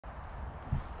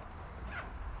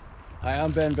Hi,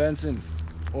 I'm Ben Benson,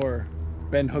 or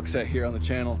Benny.Hookset here on the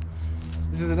channel.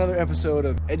 This is another episode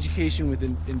of Education with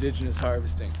Indigenous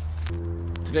Harvesting.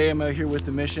 Today I'm out here with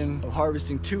the mission of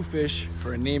harvesting 2 fish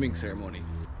for a naming ceremony.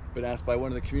 Been asked by one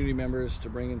of the community members to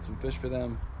bring in some fish for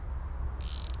them,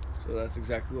 so that's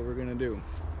exactly what we're gonna do.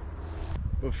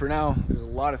 But for now, there's a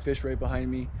lot of fish right behind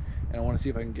me, and I want to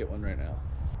see if I can get one right now.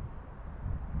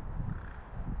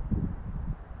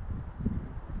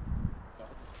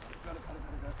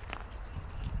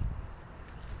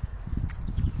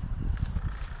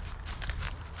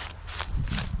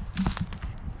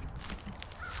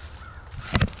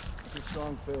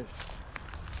 Strong fish.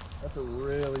 That's a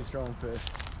really strong fish.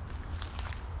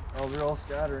 Oh, they're all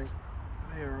scattering.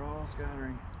 They are all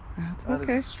scattering. That's That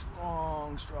okay. is a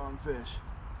strong fish.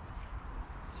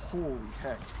 Holy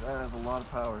heck, that has a lot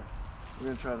of power. We're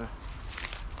gonna try to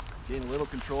gain a little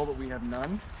control, but we have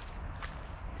none.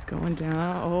 He's going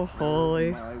down. Oh,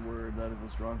 holy. My word, that is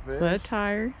a strong fish. Let it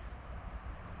tire.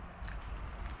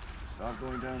 Stop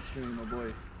going downstream, my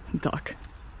boy. Duck.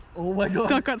 Oh my god.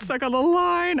 Duck got stuck on the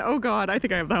line. Oh god, I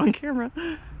think I have that on camera.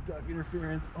 Duck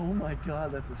interference. Oh my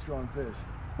god, that's a strong fish.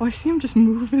 Oh, I see him just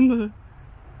moving the...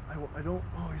 I don't...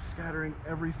 Oh, he's scattering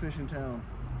every fish in town.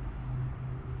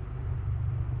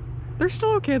 They're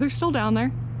still okay. They're still down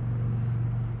there.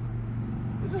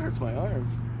 This hurts my arm.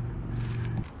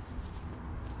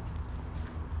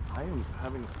 I am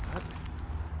having... That is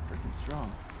freaking strong.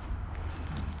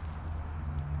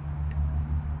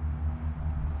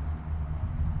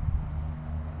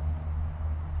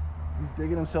 He's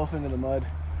digging himself into the mud.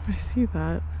 I see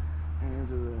that. And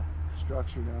into the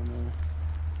structure down there.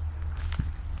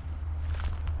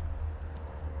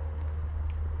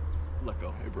 Let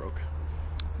go, it broke.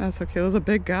 That's okay. It was a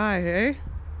big guy, eh?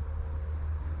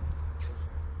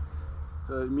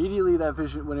 So immediately that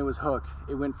fish, when it was hooked,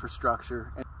 it went for structure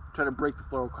and tried to break the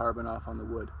fluorocarbon off on the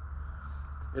wood.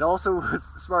 It also was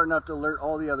smart enough to alert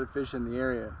all the other fish in the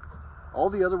area.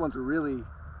 All the other ones were really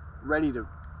ready to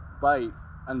bite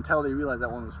until they realized that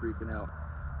one was freaking out.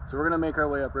 So we're gonna make our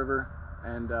way upriver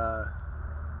and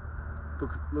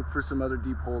look for some other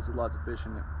deep holes with lots of fish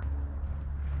in it.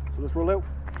 So let's roll out.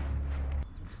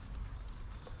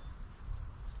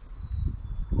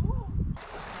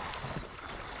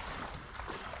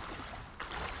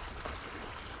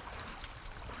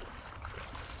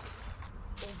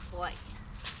 Oh boy.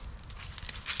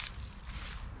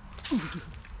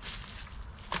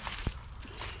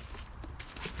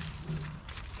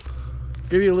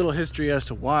 Give you a little history as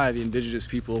to why the indigenous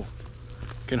people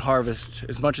can harvest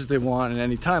as much as they want and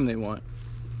any time they want.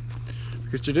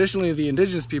 Because traditionally the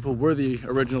indigenous people were the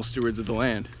original stewards of the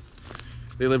land.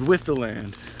 They lived with the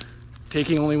land,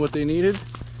 taking only what they needed,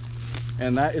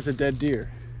 and that is a dead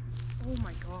deer. Oh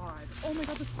my god. Oh my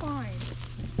god, that's fine.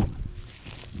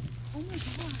 Oh my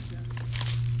god.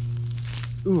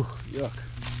 Ooh, yuck.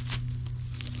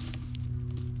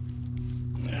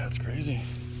 Yeah, that's crazy.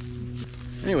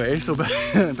 Anyway, so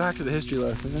back to the history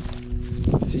lesson.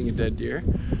 Seeing a dead deer.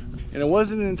 And it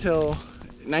wasn't until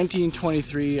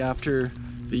 1923, after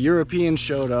the Europeans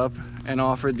showed up and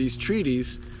offered these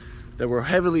treaties that were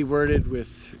heavily worded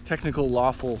with technical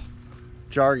lawful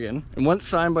jargon, and once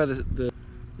signed by the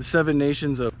 7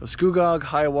 nations of Scugog,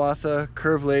 Hiawatha,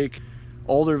 Curve Lake,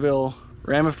 Alderville,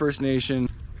 Rama First Nation,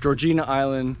 Georgina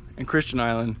Island, and Christian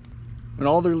Island, when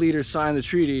all their leaders signed the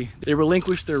treaty, they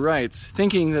relinquished their rights,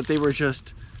 thinking that they were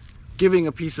just giving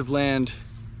a piece of land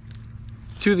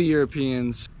to the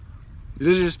Europeans. The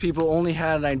indigenous people only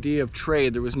had an idea of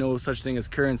trade. There was no such thing as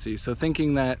currency. So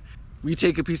thinking that we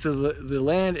take a piece of the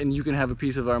land and you can have a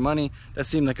piece of our money, that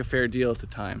seemed like a fair deal at the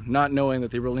time, not knowing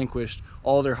that they relinquished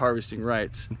all their harvesting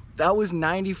rights. That was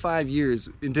 95 years.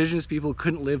 Indigenous people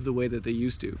couldn't live the way that they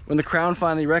used to. When the Crown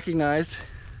finally recognized,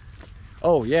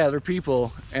 oh yeah, they're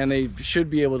people and they should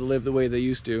be able to live the way they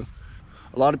used to,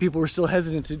 a lot of people were still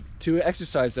hesitant to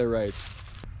exercise their rights.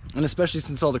 And especially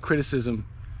since all the criticism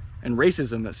and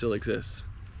racism that still exists.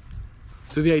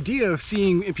 So the idea of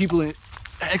seeing people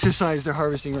exercise their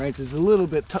harvesting rights is a little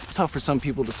bit tough for some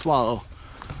people to swallow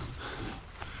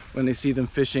when they see them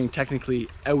fishing technically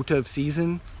out of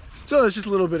season. So it's just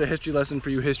a little bit of history lesson for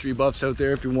you history buffs out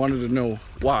there if you wanted to know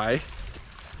why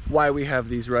we have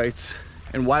these rights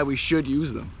and why we should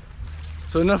use them.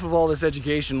 So enough of all this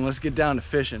education, let's get down to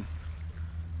fishing.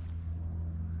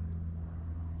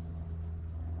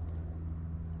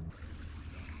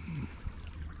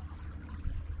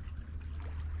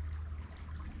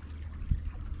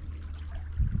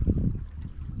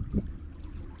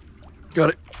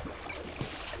 Got it.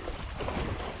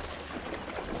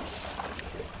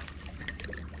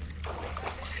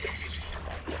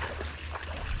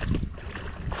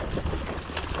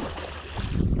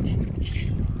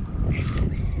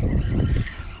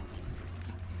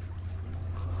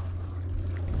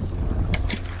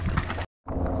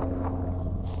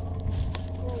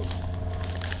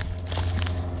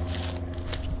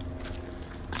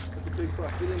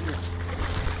 fuck, get in here.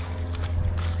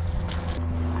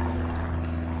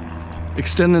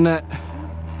 Extend the net.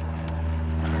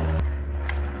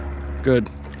 Good.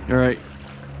 All right,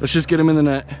 let's just get him in the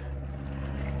net.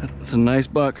 That's a nice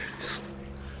buck.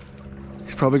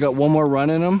 He's probably got one more run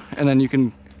in him, and then you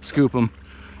can scoop him.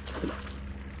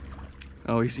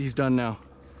 Oh, he's done now.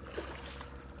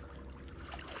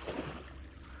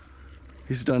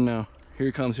 He's done now. Here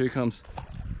he comes, here he comes.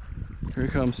 Here he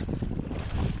comes.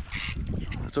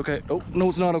 It's okay. Oh, no,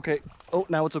 it's not okay. Oh,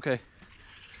 now it's okay.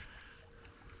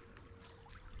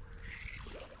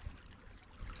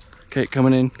 Okay,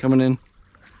 coming in, coming in.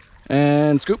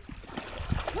 And scoop.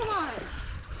 Come on!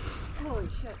 Holy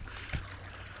shit.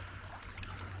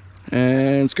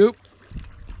 And scoop.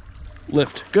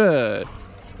 Lift. Good.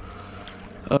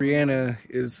 Brianna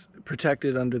is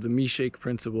protected under the me-shake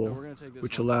principle,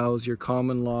 which allows your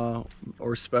common law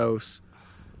or spouse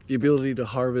the ability to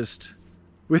harvest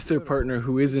with their partner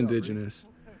who is Indigenous.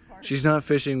 She's not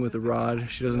fishing with a rod.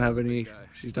 She doesn't have any,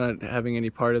 she's not having any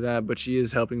part of that, but she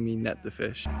is helping me net the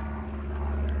fish.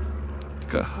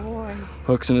 Got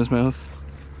hooks in his mouth.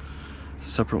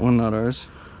 Separate one, not ours.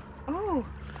 Oh.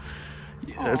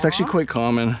 Yeah, it's actually quite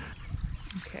common.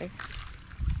 Okay.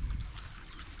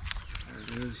 There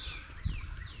it is.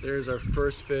 There's our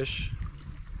first fish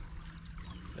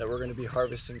that we're going to be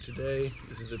harvesting today.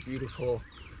 This is a beautiful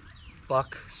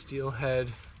buck,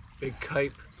 steelhead, big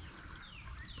kype.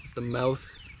 It's the mouth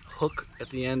hook at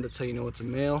the end. That's how you know it's a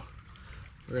male.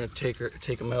 We're going to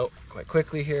take him out quite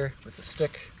quickly here with the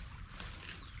stick.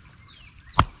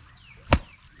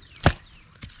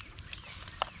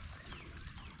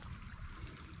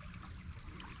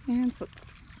 And flip.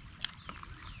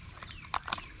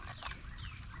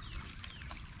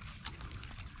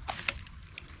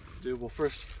 Dude, well,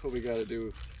 first what we gotta do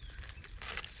is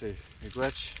say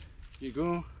miigwech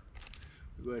yigu,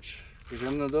 miigwech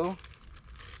pijamnado,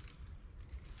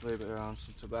 lay around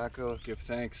some tobacco, give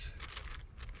thanks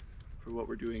for what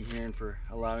we're doing here and for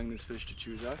allowing this fish to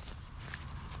choose us.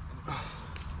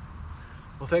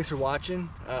 Well, thanks for watching.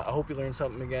 I hope you learned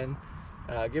something again.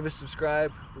 Give us a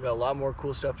subscribe. We got a lot more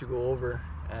cool stuff to go over.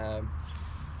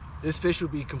 This fish will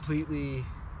be completely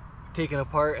taken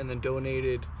apart and then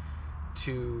donated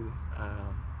to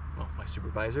well, my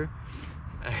supervisor,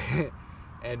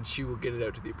 and she will get it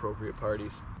out to the appropriate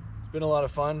parties. It's been a lot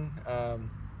of fun.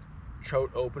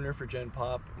 Trout opener for Gen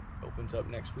Pop opens up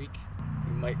next week.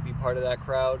 We might be part of that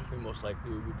crowd. We most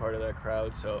likely will be part of that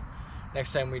crowd. So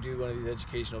next time we do one of these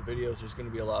educational videos, there's going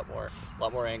to be a lot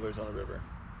more anglers on the river.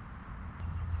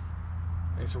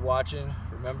 Thanks for watching.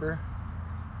 Remember,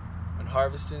 when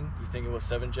harvesting, you're thinking about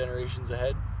 7 generations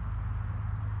ahead.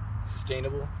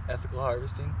 Sustainable, ethical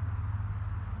harvesting.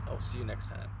 I will see you next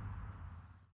time.